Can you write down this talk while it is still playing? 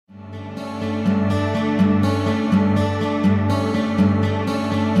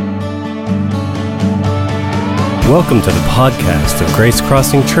Welcome to the podcast of Grace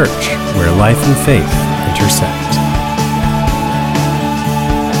Crossing Church, where life and faith intersect.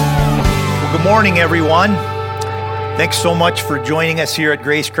 Well, good morning, everyone. Thanks so much for joining us here at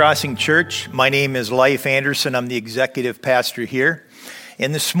Grace Crossing Church. My name is Leif Anderson. I'm the executive pastor here.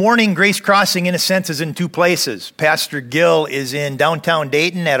 And this morning, Grace Crossing, in a sense, is in two places. Pastor Gill is in downtown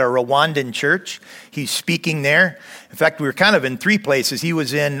Dayton at a Rwandan church. He's speaking there. In fact, we were kind of in three places. He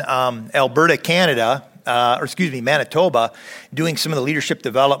was in Alberta, Canada, Manitoba, doing some of the leadership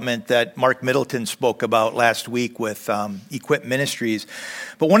development that Mark Middleton spoke about last week with Equip Ministries.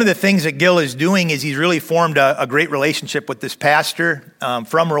 But one of the things that Gil is doing is he's really formed a great relationship with this pastor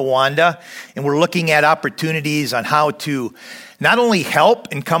from Rwanda, and we're looking at opportunities on how to not only help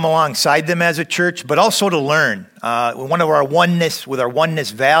and come alongside them as a church, but also to learn. One of our oneness, with our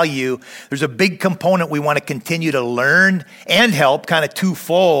oneness value, there's a big component we want to continue to learn and help, kind of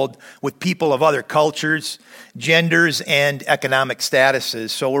twofold, with people of other cultures, genders, and economic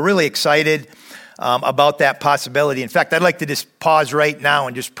statuses. So we're really excited about that possibility. In fact, I'd like to just pause right now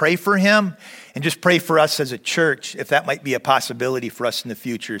and just pray for him and just pray for us as a church, if that might be a possibility for us in the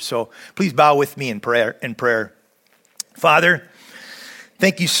future. So please bow with me in prayer. Father,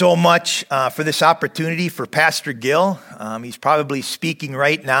 thank you so much for this opportunity for Pastor Gill. He's probably speaking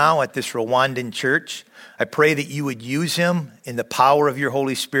right now at this Rwandan church. I pray that you would use him in the power of your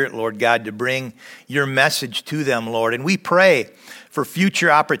Holy Spirit, Lord God, to bring your message to them, Lord. And we pray for future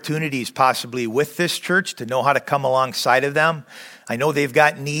opportunities possibly with this church to know how to come alongside of them. I know they've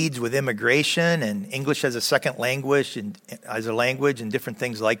got needs with immigration and English as a second language and different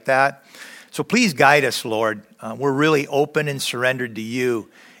things like that. So please guide us, Lord. We're really open and surrendered to you,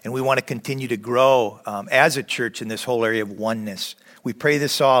 and we want to continue to grow as a church in this whole area of oneness. We pray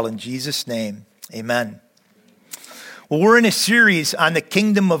this all in Jesus' name. Amen. Well, we're in a series on the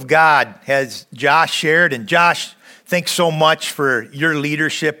kingdom of God, as Josh shared. And Josh, thanks so much for your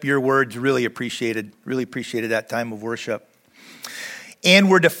leadership, your words. Really appreciated that time of worship. And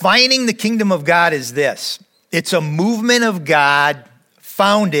we're defining the kingdom of God as this. It's a movement of God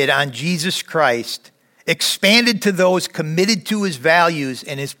founded on Jesus Christ, expanded to those committed to his values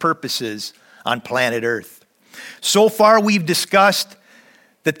and his purposes on planet Earth. So far, we've discussed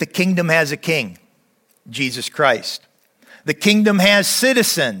that the kingdom has a king, Jesus Christ. The kingdom has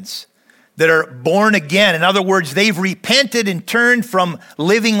citizens that are born again. In other words, they've repented and turned from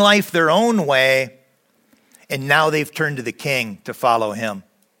living life their own way, and now they've turned to the king to follow him.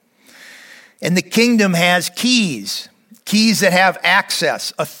 And the kingdom has keys that have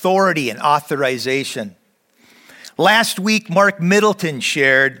access, authority, and authorization. Last week, Mark Middleton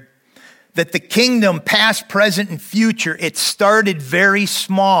shared that the kingdom, past, present, and future, it started very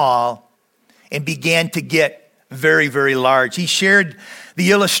small and began to get very, very large. He shared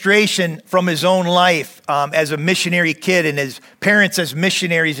the illustration from his own life as a missionary kid and his parents as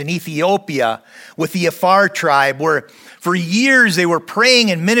missionaries in Ethiopia with the Afar tribe, where for years they were praying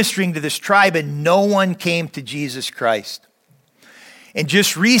and ministering to this tribe and no one came to Jesus Christ. And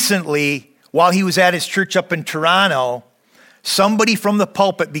just recently, while he was at his church up in Toronto, somebody from the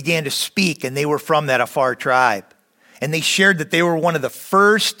pulpit began to speak, and they were from that Afar tribe. And they shared that they were one of the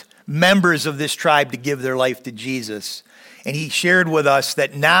first members of this tribe to give their life to Jesus. And he shared with us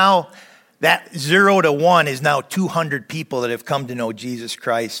that now that 0 to 1 is now 200 people that have come to know Jesus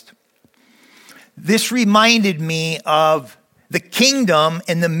Christ. This reminded me of the kingdom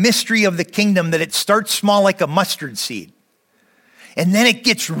and the mystery of the kingdom, that it starts small like a mustard seed. And then it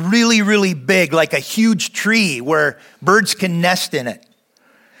gets really, really big, like a huge tree where birds can nest in it.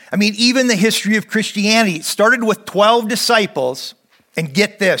 I mean, even the history of Christianity started with 12 disciples. And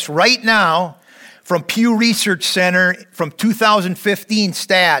get this, right now, from Pew Research Center, from 2015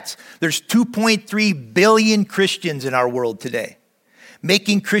 stats, there's 2.3 billion Christians in our world today,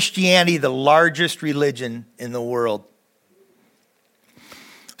 making Christianity the largest religion in the world.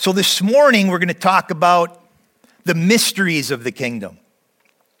 So this morning, we're going to talk about the mysteries of the kingdom.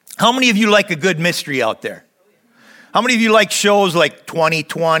 How many of you like a good mystery out there? How many of you like shows like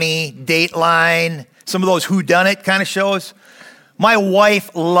 2020, Dateline, some of those whodunit kind of shows? My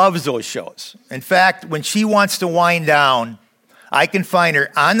wife loves those shows. In fact, when she wants to wind down, I can find her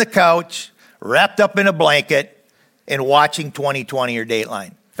on the couch, wrapped up in a blanket, and watching 2020 or Dateline.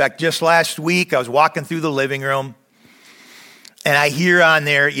 In fact, just last week, I was walking through the living room, and I hear on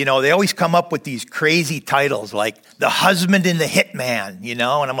there, they always come up with these crazy titles like The Husband and the Hitman, and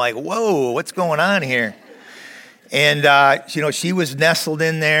I'm like, whoa, what's going on here? And, she was nestled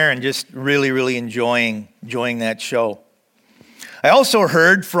in there and just really, really enjoying that show. I also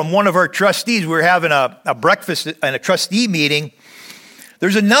heard from one of our trustees, we were having a breakfast and a trustee meeting.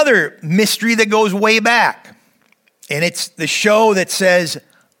 There's another mystery that goes way back. And it's the show that says,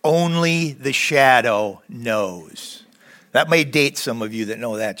 "Only the Shadow Knows." That may date some of you that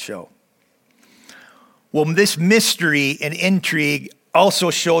know that show. Well, this mystery and intrigue also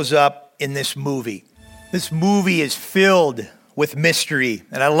shows up in this movie. This movie is filled with mystery.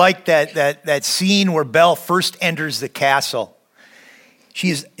 And I like that scene where Belle first enters the castle.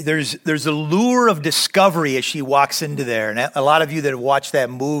 There's a lure of discovery as she walks into there. And a lot of you that have watched that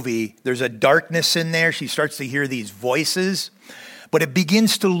movie, there's a darkness in there. She starts to hear these voices, but it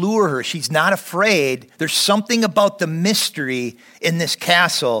begins to lure her. She's not afraid. There's something about the mystery in this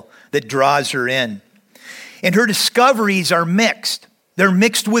castle that draws her in. And her discoveries are mixed. They're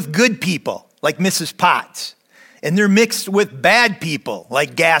mixed with good people, like Mrs. Potts. And they're mixed with bad people,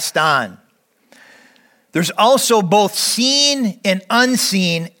 like Gaston. There's also both seen and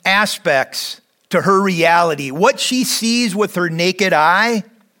unseen aspects to her reality. What she sees with her naked eye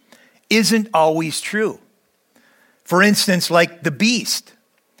isn't always true. For instance, like the beast.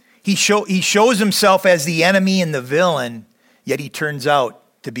 He shows himself as the enemy and the villain, yet he turns out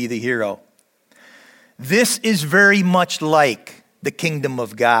to be the hero. This is very much like the kingdom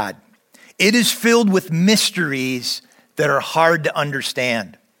of God. It is filled with mysteries that are hard to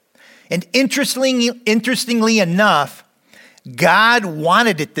understand. And interestingly enough, God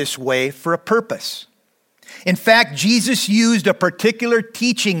wanted it this way for a purpose. In fact, Jesus used a particular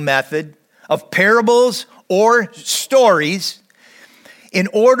teaching method of parables or stories in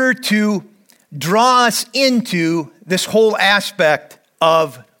order to draw us into this whole aspect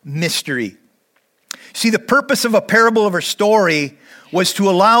of mystery. See, the purpose of a parable or a story was to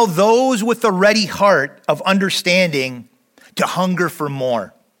allow those with a ready heart of understanding to hunger for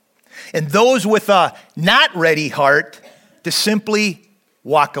more, and those with a not ready heart to simply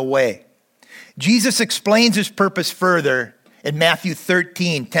walk away. Jesus explains his purpose further in Matthew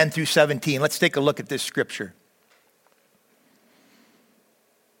 13, 10 through 17. Let's take a look at this scripture.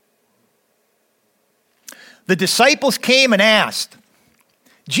 The disciples came and asked,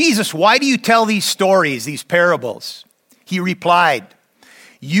 "Jesus, why do you tell these stories, these parables?" He replied,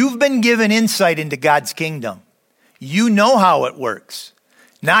 "You've been given insight into God's kingdom. You know how it works.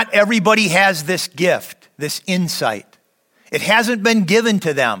 Not everybody has this gift, this insight. It hasn't been given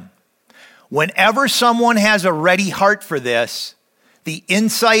to them. Whenever someone has a ready heart for this, the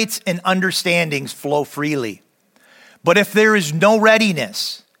insights and understandings flow freely. But if there is no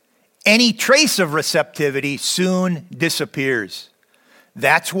readiness, any trace of receptivity soon disappears.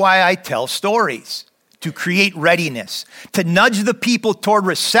 That's why I tell stories, to create readiness, to nudge the people toward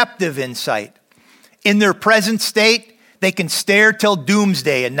receptive insight. In their present state, they can stare till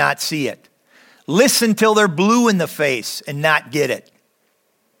doomsday and not see it. Listen till they're blue in the face and not get it.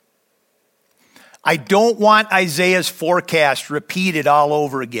 I don't want Isaiah's forecast repeated all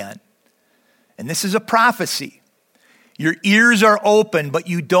over again. And this is a prophecy. Your ears are open, but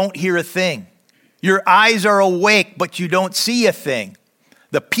you don't hear a thing. Your eyes are awake, but you don't see a thing.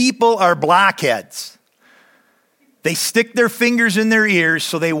 The people are blockheads. They stick their fingers in their ears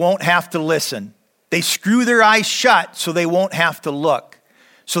so they won't have to listen. They screw their eyes shut so they won't have to look.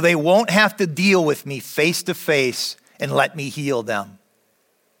 So they won't have to deal with me face to face and let me heal them.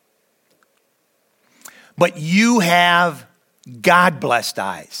 But you have God-blessed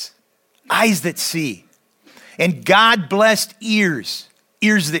eyes, eyes that see, and God-blessed ears,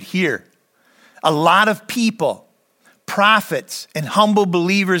 ears that hear. A lot of people, prophets and humble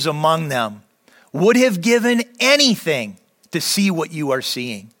believers among them, would have given anything to see what you are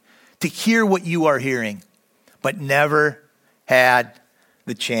seeing, to hear what you are hearing, but never had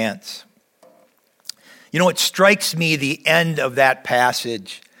the chance. You know, it strikes me the end of that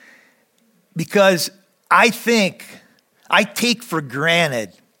passage because I take for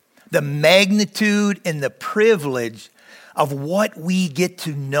granted the magnitude and the privilege of what we get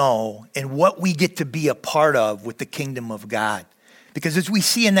to know and what we get to be a part of with the kingdom of God. Because as we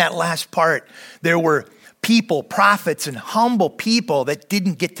see in that last part, there were people, prophets, and humble people that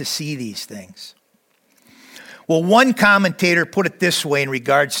didn't get to see these things. Well, one commentator put it this way in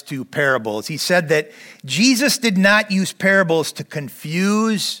regards to parables. He said that Jesus did not use parables to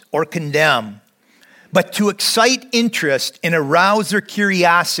confuse or condemn, but to excite interest and arouse their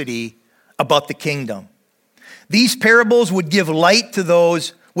curiosity about the kingdom. These parables would give light to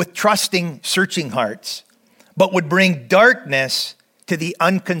those with trusting, searching hearts, but would bring darkness to the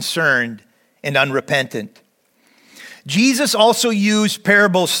unconcerned and unrepentant. Jesus also used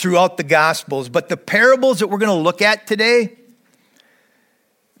parables throughout the Gospels, but the parables that we're going to look at today,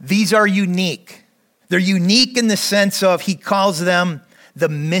 these are unique. They're unique in the sense of he calls them the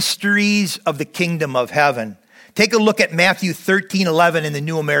mysteries of the kingdom of heaven. Take a look at Matthew 13:11 in the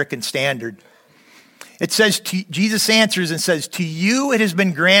New American Standard. It says, Jesus answers and says, to you it has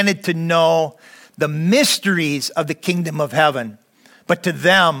been granted to know the mysteries of the kingdom of heaven, but to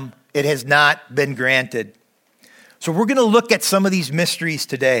them it has not been granted. So we're going to look at some of these mysteries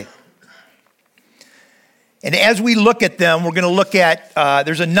today. And as we look at them, we're going to look at,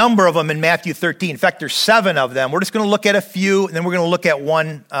 there's a number of them in Matthew 13. In fact, there's 7 of them. We're just going to look at a few, and then we're going to look at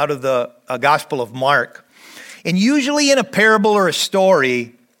one out of the Gospel of Mark. And usually in a parable or a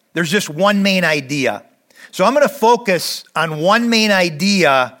story, there's just one main idea. So I'm going to focus on one main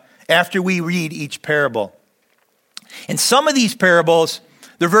idea after we read each parable. And some of these parables,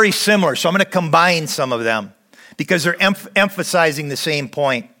 they're very similar, so I'm going to combine some of them because they're emphasizing the same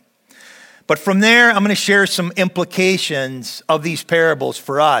point. But from there, I'm going to share some implications of these parables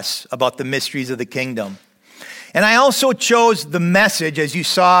for us about the mysteries of the kingdom. And I also chose the message, as you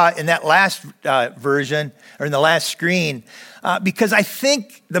saw in that last version, or in the last screen, because I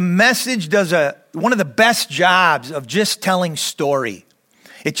think the message does one of the best jobs of just telling story.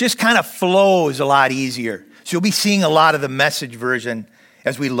 It just kind of flows a lot easier. So you'll be seeing a lot of the message version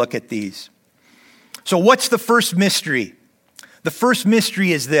as we look at these. So what's the first mystery? The first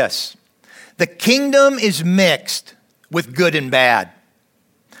mystery is this. The kingdom is mixed with good and bad.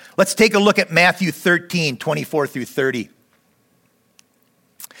 Let's take a look at Matthew 13, 24 through 30.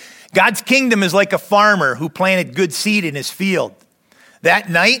 God's kingdom is like a farmer who planted good seed in his field. That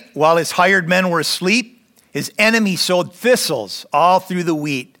night, while his hired men were asleep, his enemy sowed thistles all through the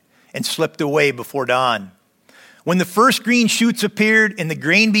wheat and slipped away before dawn. When the first green shoots appeared and the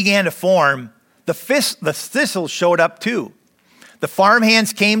grain began to form, the thistles showed up too. The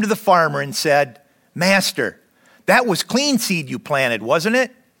farmhands came to the farmer and said, Master, that was clean seed you planted, wasn't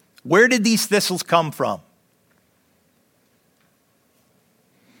it? Where did these thistles come from?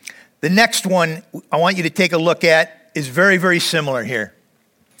 The next one I want you to take a look at is very, very similar here.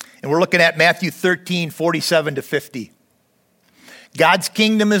 And we're looking at Matthew 13, 47 to 50. God's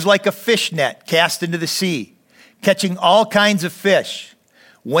kingdom is like a fish net cast into the sea, catching all kinds of fish.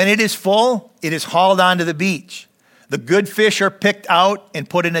 When it is full, it is hauled onto the beach. The good fish are picked out and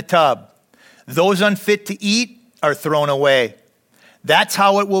put in a tub. Those unfit to eat are thrown away. That's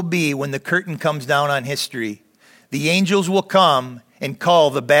how it will be when the curtain comes down on history. The angels will come and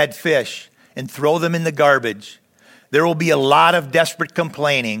cull the bad fish and throw them in the garbage. There will be a lot of desperate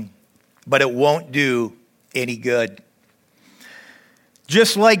complaining, but it won't do any good.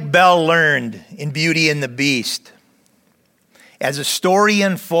 Just like Belle learned in Beauty and the Beast, as a story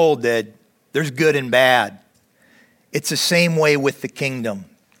unfolded, there's good and bad. It's the same way with the kingdom.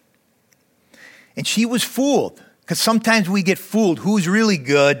 And she was fooled, because sometimes we get fooled who's really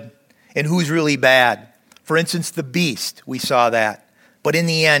good and who's really bad. For instance, the beast, we saw that. But in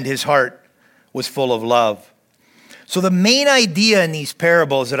the end, his heart was full of love. So the main idea in these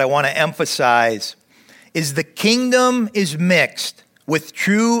parables that I want to emphasize is the kingdom is mixed with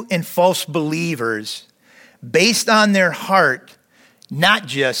true and false believers based on their heart, not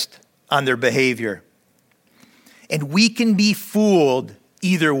just on their behavior. And we can be fooled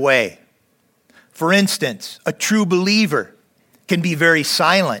either way. For instance, a true believer can be very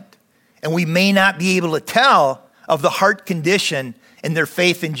silent, and we may not be able to tell of the heart condition and their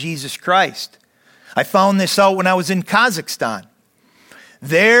faith in Jesus Christ. I found this out when I was in Kazakhstan.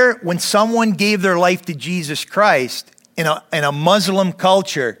 There, when someone gave their life to Jesus Christ in a Muslim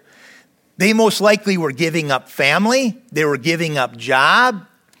culture, they most likely were giving up family, they were giving up job,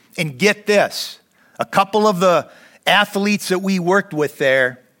 and get this, a couple of the athletes that we worked with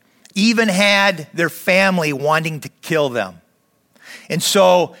there even had their family wanting to kill them. And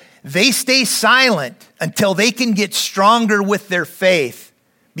so they stay silent until they can get stronger with their faith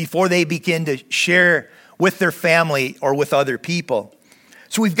before they begin to share with their family or with other people.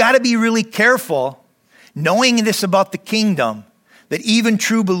 So we've got to be really careful, knowing this about the kingdom, that even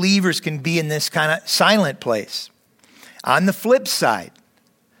true believers can be in this kind of silent place. On the flip side,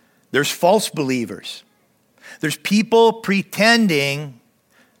 there's false believers. There's people pretending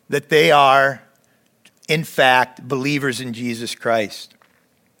that they are, in fact, believers in Jesus Christ.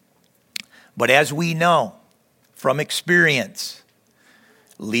 But as we know from experience,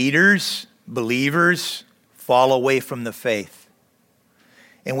 leaders, believers, fall away from the faith.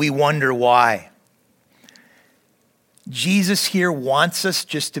 And we wonder why. Jesus here wants us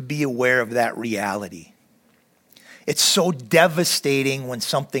just to be aware of that reality. It's so devastating when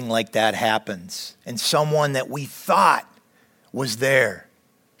something like that happens and someone that we thought was there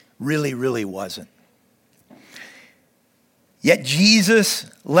really, really wasn't. Yet Jesus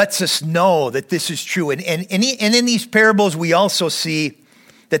lets us know that this is true. And in these parables, we also see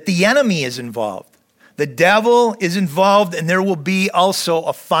that the enemy is involved. The devil is involved, and there will be also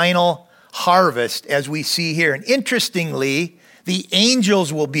a final harvest as we see here. And interestingly, the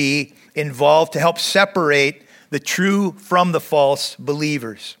angels will be involved to help separate the true from the false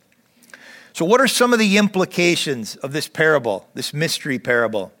believers. So what are some of the implications of this parable, this mystery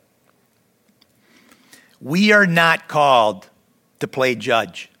parable? We are not called to play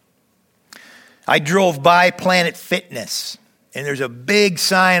judge. I drove by Planet Fitness, and there's a big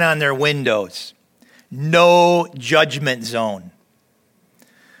sign on their windows, no judgment zone.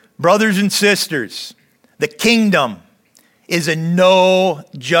 Brothers and sisters, the kingdom is a no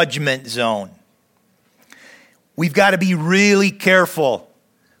judgment zone. We've got to be really careful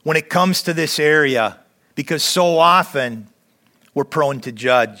when it comes to this area because so often we're prone to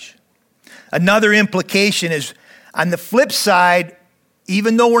judge. Another implication is on the flip side,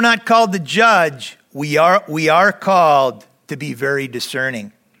 even though we're not called to judge, we are called to be very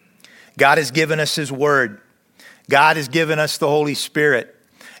discerning. God has given us His Word. God has given us the Holy Spirit.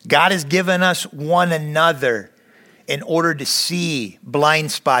 God has given us one another in order to see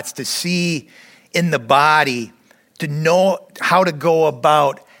blind spots, to see in the body, to know how to go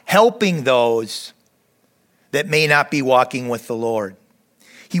about helping those that may not be walking with the Lord.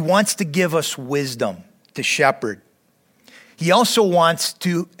 He wants to give us wisdom to shepherd. He also wants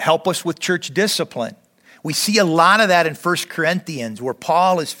to help us with church discipline. We see a lot of that in 1 Corinthians, where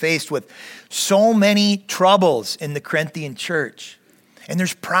Paul is faced with so many troubles in the Corinthian church. And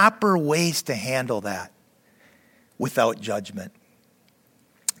there's proper ways to handle that without judgment.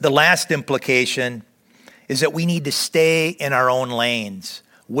 The last implication is that we need to stay in our own lanes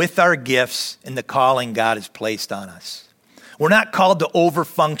with our gifts and the calling God has placed on us. We're not called to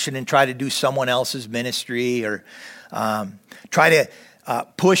overfunction and try to do someone else's ministry or try to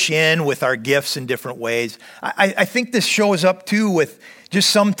push in with our gifts in different ways. I think this shows up too with just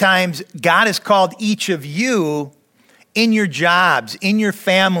sometimes God has called each of you in your jobs, in your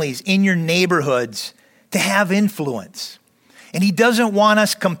families, in your neighborhoods to have influence. And He doesn't want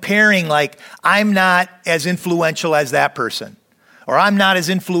us comparing like, I'm not as influential as that person, or I'm not as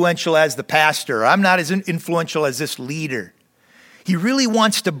influential as the pastor, or I'm not as influential as this leader. He really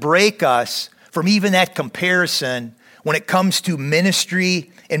wants to break us from even that comparison when it comes to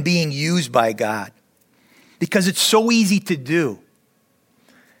ministry and being used by God, because it's so easy to do.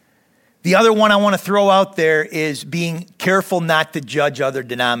 The other one I want to throw out there is being careful not to judge other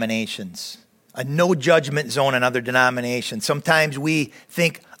denominations. A no judgment zone in other denominations. Sometimes we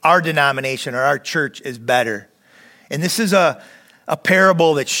think our denomination or our church is better. And this is a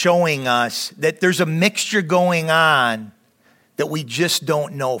parable that's showing us that there's a mixture going on that we just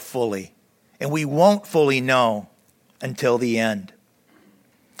don't know fully. And we won't fully know until the end.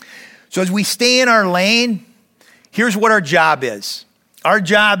 So as we stay in our lane, here's what our job is. Our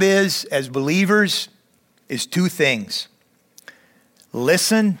job is, as believers, is two things.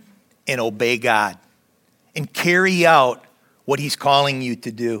 Listen and obey God and carry out what He's calling you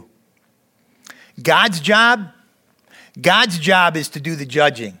to do. God's job is to do the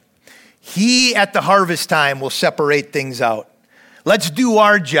judging. He, at the harvest time, will separate things out. Let's do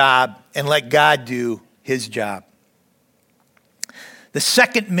our job and let God do His job. The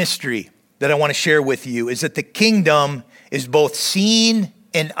second mystery that I want to share with you is that the kingdom is both seen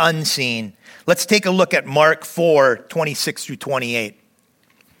and unseen. Let's take a look at Mark 4:26-28.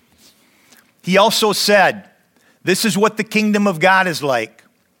 He also said, "This is what the kingdom of God is like.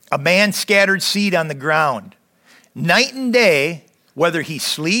 A man scattered seed on the ground. Night and day, whether he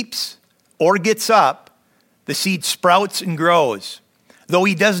sleeps or gets up, the seed sprouts and grows, though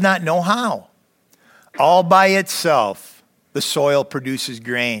he does not know how. All by itself, the soil produces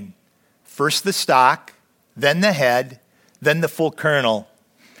grain. First the stalk, then the head, then the full kernel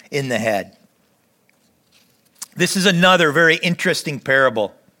in the head." This is another very interesting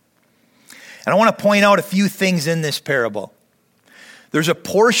parable. And I want to point out a few things in this parable. There's a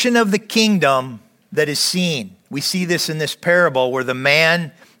portion of the kingdom that is seen. We see this in this parable where the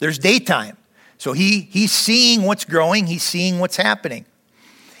man, there's daytime. So he's seeing what's growing. He's seeing what's happening.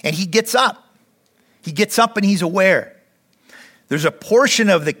 And he gets up. He gets up and he's aware. There's a portion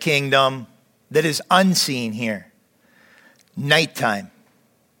of the kingdom that is unseen here. Nighttime.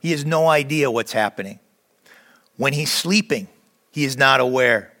 He has no idea what's happening. When he's sleeping, he is not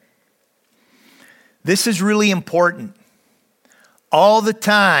aware. This is really important. All the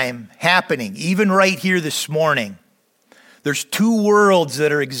time happening, even right here this morning, there's two worlds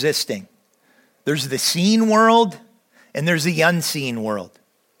that are existing. There's the seen world and there's the unseen world.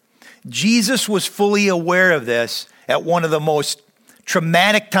 Jesus was fully aware of this at one of the most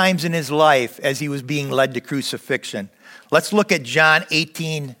traumatic times in his life as he was being led to crucifixion. Let's look at John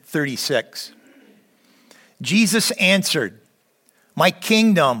 18:36. Jesus answered, "My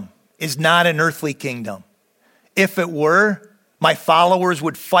kingdom is not an earthly kingdom. If it were, my followers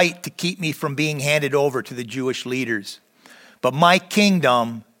would fight to keep me from being handed over to the Jewish leaders. But my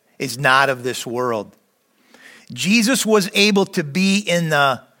kingdom is not of this world. Jesus was able to be in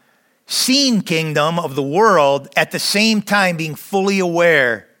the seen kingdom of the world at the same time being fully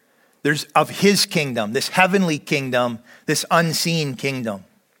aware of his kingdom, this heavenly kingdom, this unseen kingdom.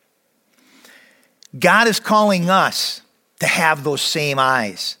 God is calling us to have those same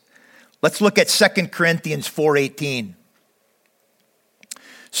eyes. Let's look at 2 Corinthians 4:18.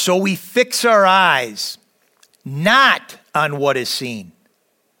 So we fix our eyes not on what is seen,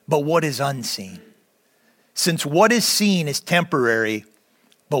 but what is unseen. Since what is seen is temporary,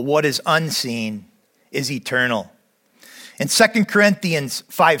 but what is unseen is eternal. In 2 Corinthians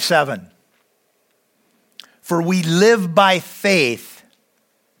 5:7, for we live by faith,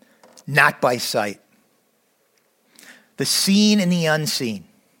 not by sight. The seen and the unseen.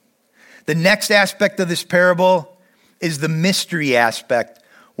 The next aspect of this parable is the mystery aspect,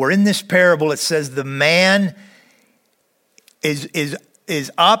 where in this parable it says the man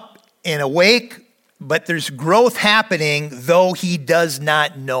is up and awake, but there's growth happening, though he does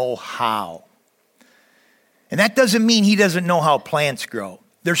not know how. And that doesn't mean he doesn't know how plants grow.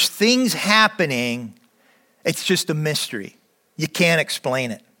 There's things happening. It's just a mystery. You can't explain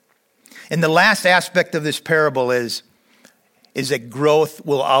it. And the last aspect of this parable is that growth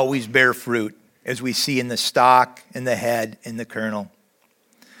will always bear fruit, as we see in the stalk, in the head, in the kernel.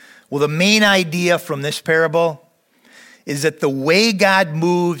 Well, the main idea from this parable is that the way God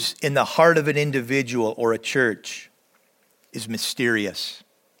moves in the heart of an individual or a church is mysterious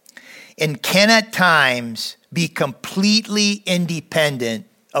and can at times be completely independent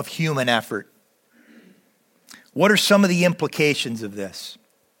of human effort. What are some of the implications of this?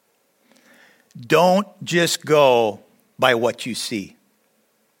 Don't just go by what you see.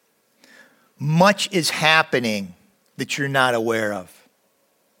 Much is happening that you're not aware of.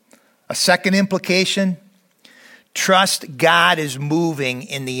 A second implication, trust God is moving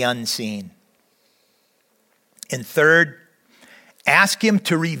in the unseen. And third, ask him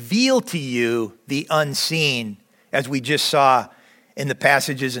to reveal to you the unseen, as we just saw in the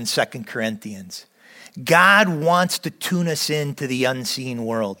passages in 2 Corinthians. God wants to tune us into the unseen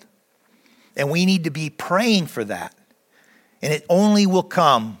world. And we need to be praying for that. And it only will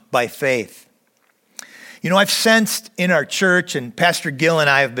come by faith. You know, I've sensed in our church, and Pastor Gill and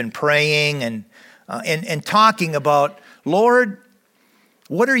I have been praying and talking about, Lord,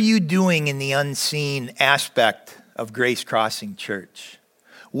 what are you doing in the unseen aspect of Grace Crossing Church?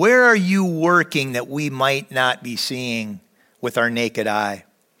 Where are you working that we might not be seeing with our naked eye?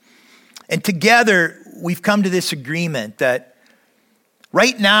 And together, we've come to this agreement that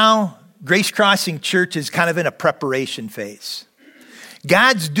right now, Grace Crossing Church is kind of in a preparation phase.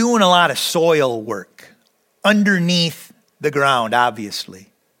 God's doing a lot of soil work underneath the ground, obviously.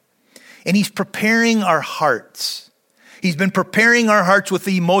 And he's preparing our hearts. He's been preparing our hearts with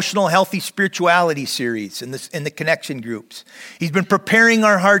the Emotional Healthy Spirituality series in the connection groups. He's been preparing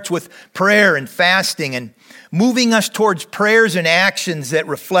our hearts with prayer and fasting and moving us towards prayers and actions that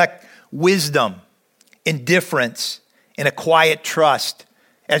reflect wisdom, indifference, and a quiet trust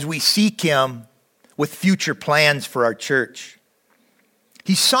as we seek him with future plans for our church.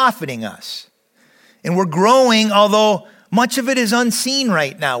 He's softening us. And we're growing, although much of it is unseen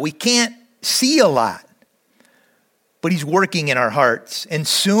right now. We can't see a lot. But he's working in our hearts. And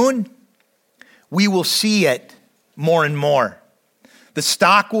soon, we will see it more and more. The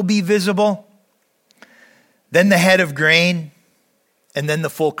stalk will be visible, then the head of grain, and then the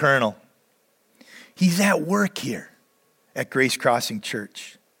full kernel. He's at work here at Grace Crossing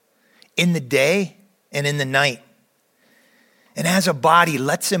Church, in the day and in the night. And as a body,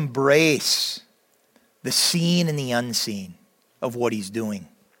 let's embrace the seen and the unseen of what he's doing.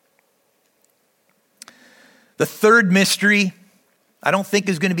 The third mystery, I don't think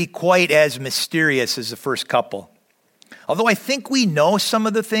is going to be quite as mysterious as the first couple. Although I think we know some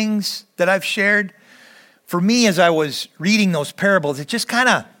of the things that I've shared. For me, as I was reading those parables, it just kind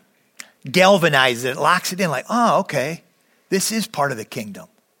of galvanizes it, locks it in like, oh, okay, this is part of the kingdom.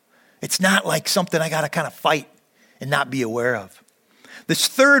 It's not like something I got to kind of fight and not be aware of. This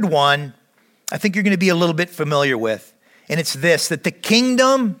third one, I think you're going to be a little bit familiar with. And it's this, that the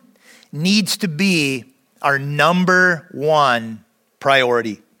kingdom needs to be our number one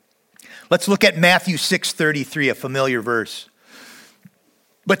priority. Let's look at Matthew 6:33, a familiar verse.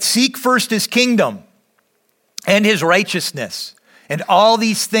 But seek first his kingdom and his righteousness, and all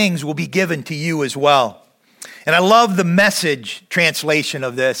these things will be given to you as well. And I love the Message translation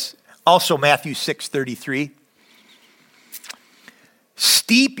of this, also Matthew 6:33.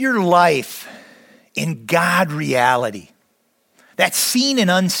 Steep your life in God reality. That's seen and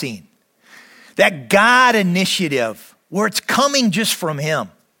unseen. That God initiative where it's coming just from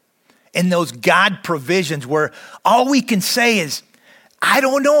him. And those God provisions where all we can say is, I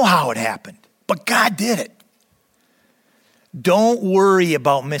don't know how it happened, but God did it. Don't worry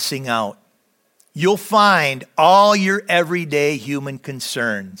about missing out. You'll find all your everyday human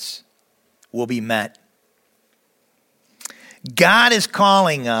concerns will be met. God is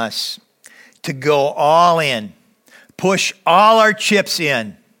calling us to go all in, push all our chips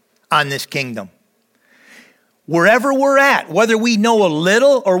in on this kingdom. Wherever we're at, whether we know a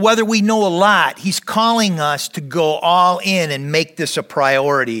little or whether we know a lot, he's calling us to go all in and make this a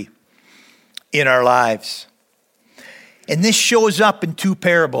priority in our lives. And this shows up in two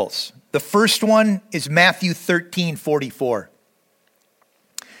parables. The first one is Matthew 13:44.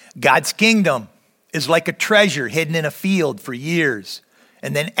 God's kingdom is like a treasure hidden in a field for years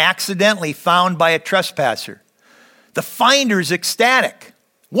and then accidentally found by a trespasser. The finder's ecstatic.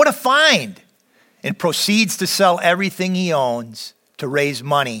 What a find! And proceeds to sell everything he owns to raise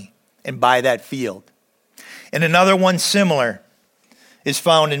money and buy that field. And another one similar is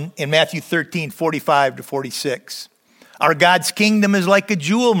found in Matthew 13:45-46. Our God's kingdom is like a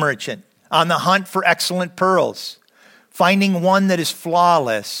jewel merchant on the hunt for excellent pearls. Finding one that is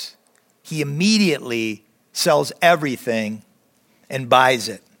flawless, he immediately sells everything and buys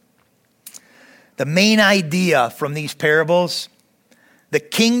it. The main idea from these parables, the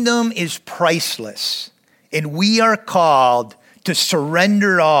kingdom is priceless, and we are called to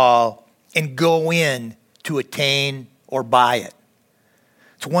surrender all and go in to attain or buy it.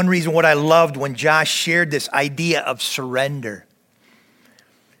 It's one reason what I loved when Josh shared this idea of surrender.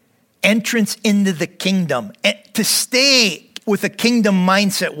 Entrance into the kingdom. And to stay with a kingdom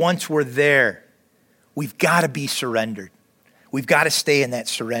mindset once we're there, we've got to be surrendered. We've got to stay in that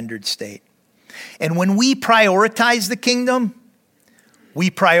surrendered state. And when we prioritize the kingdom,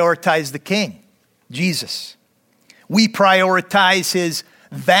 we prioritize the King, Jesus. We prioritize his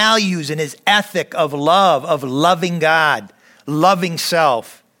values and his ethic of love, of loving God, loving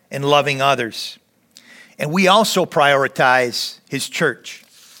self, and loving others. And we also prioritize his church.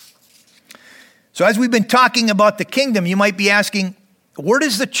 So as we've been talking about the kingdom, you might be asking, where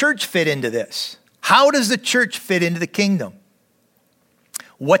does the church fit into this? How does the church fit into the kingdom?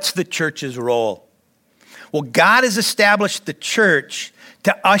 What's the church's role? Well, God has established the church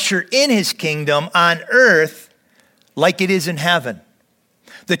to usher in his kingdom on earth like it is in heaven.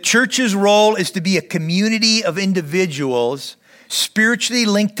 The church's role is to be a community of individuals spiritually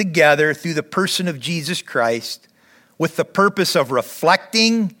linked together through the person of Jesus Christ with the purpose of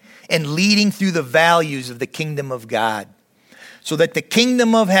reflecting and leading through the values of the kingdom of God so that the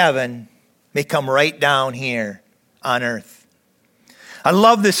kingdom of heaven may come right down here on earth. I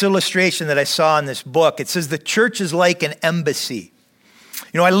love this illustration that I saw in this book. It says the church is like an embassy.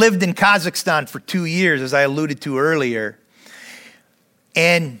 You know, I lived in Kazakhstan for 2 years, as I alluded to earlier.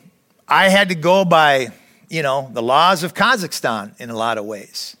 And I had to go by, the laws of Kazakhstan in a lot of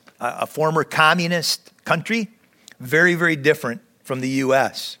ways. A former communist country, very, very different from the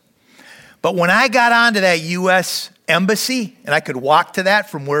U.S. But when I got onto that U.S. embassy, and I could walk to that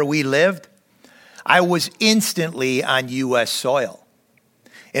from where we lived, I was instantly on U.S. soil.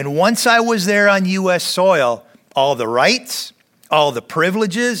 And once I was there on U.S. soil, all the rights, all the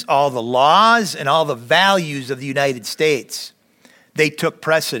privileges, all the laws, and all the values of the United States, they took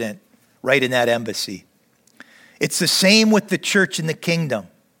precedent right in that embassy. It's the same with the church in the kingdom.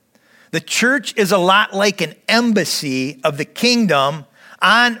 The church is a lot like an embassy of the kingdom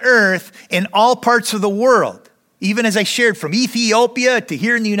on earth in all parts of the world, even as I shared from Ethiopia to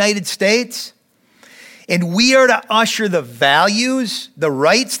here in the United States. And we are to usher the values, the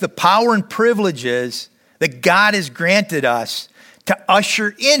rights, the power, and privileges that God has granted us to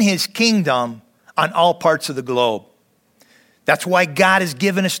usher in his kingdom on all parts of the globe. That's why God has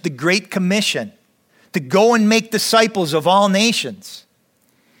given us the Great Commission to go and make disciples of all nations.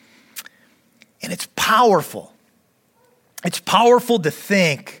 And it's powerful. It's powerful to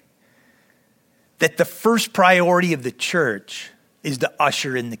think that the first priority of the church is to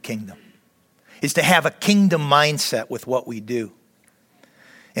usher in the kingdom, is to have a kingdom mindset with what we do.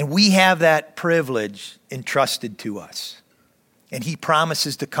 And we have that privilege entrusted to us. And he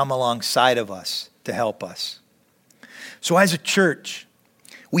promises to come alongside of us to help us. So as a church,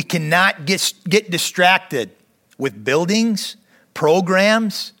 we cannot get distracted with buildings,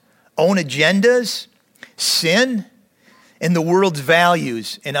 programs, own agendas, sin, and the world's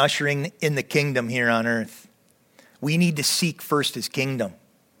values in ushering in the kingdom here on earth. We need to seek first his kingdom.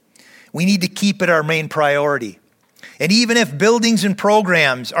 We need to keep it our main priority. And even if buildings and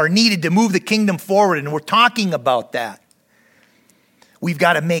programs are needed to move the kingdom forward, and we're talking about that, we've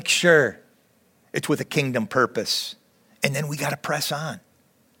got to make sure it's with a kingdom purpose. And then we got to press on.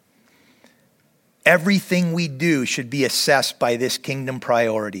 Everything we do should be assessed by this kingdom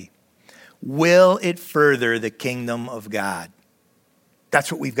priority. Will it further the kingdom of God?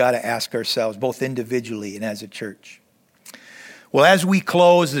 That's what we've got to ask ourselves, both individually and as a church. Well, as we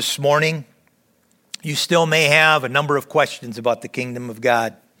close this morning, you still may have a number of questions about the kingdom of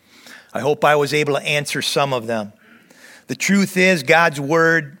God. I hope I was able to answer some of them. The truth is, God's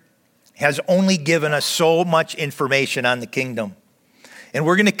word has only given us so much information on the kingdom. And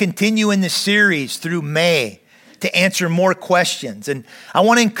we're going to continue in this series through May to answer more questions. And I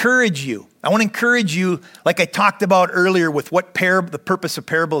want to encourage you. Like I talked about earlier with what the purpose of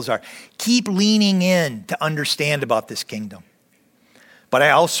parables are. Keep leaning in to understand about this kingdom. But I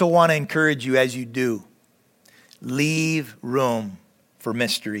also want to encourage you as you do, leave room for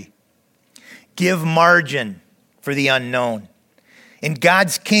mystery. Give margin for the unknown. In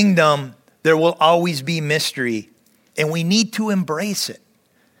God's kingdom, there will always be mystery, and we need to embrace it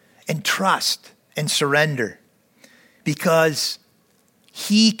and trust and surrender because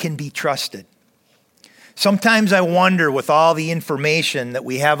he can be trusted. Sometimes I wonder, with all the information that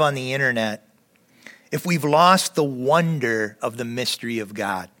we have on the internet, if we've lost the wonder of the mystery of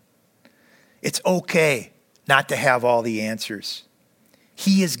God. It's okay not to have all the answers.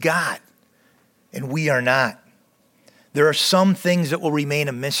 He is God, and we are not. There are some things that will remain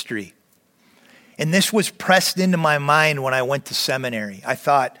a mystery. And this was pressed into my mind when I went to seminary. I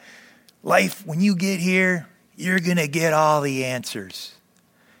thought, life, when you get here, you're going to get all the answers.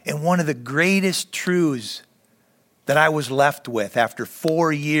 And one of the greatest truths that I was left with after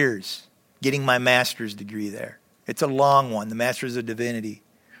 4 years getting my master's degree there, it's a long one, the Master's of Divinity,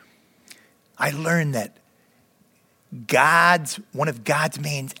 I learned that one of God's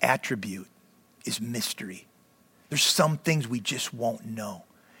main attributes is mystery. There's some things we just won't know.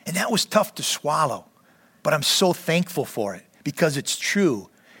 And that was tough to swallow, but I'm so thankful for it because it's true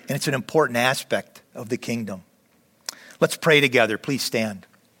and it's an important aspect of the kingdom. Let's pray together. Please stand.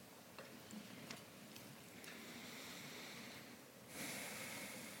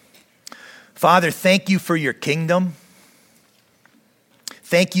 Father, thank you for your kingdom.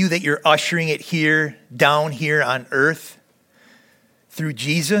 Thank you that you're ushering it here, down here on earth, through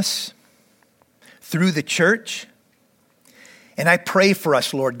Jesus, through the church. And I pray for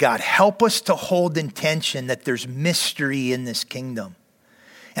us, Lord God, help us to hold intention that there's mystery in this kingdom.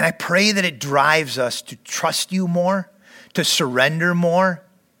 And I pray that it drives us to trust you more, to surrender more,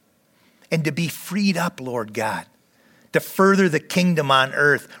 and to be freed up, Lord God, to further the kingdom on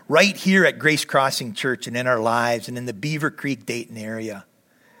earth right here at Grace Crossing Church and in our lives and in the Beaver Creek, Dayton area.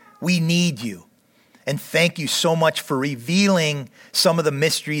 We need you. And thank you so much for revealing some of the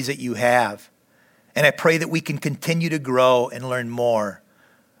mysteries that you have. And I pray that we can continue to grow and learn more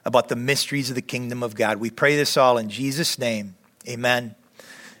about the mysteries of the kingdom of God. We pray this all in Jesus' name. Amen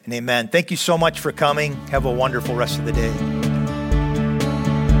and amen. Thank you so much for coming. Have a wonderful rest of the day.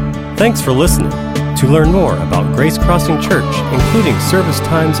 Thanks for listening. To learn more about Grace Crossing Church, including service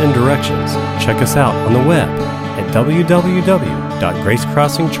times and directions, check us out on the web at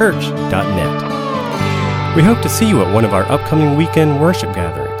www.gracecrossingchurch.net. We hope to see you at one of our upcoming weekend worship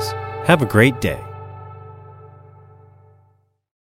gatherings. Have a great day.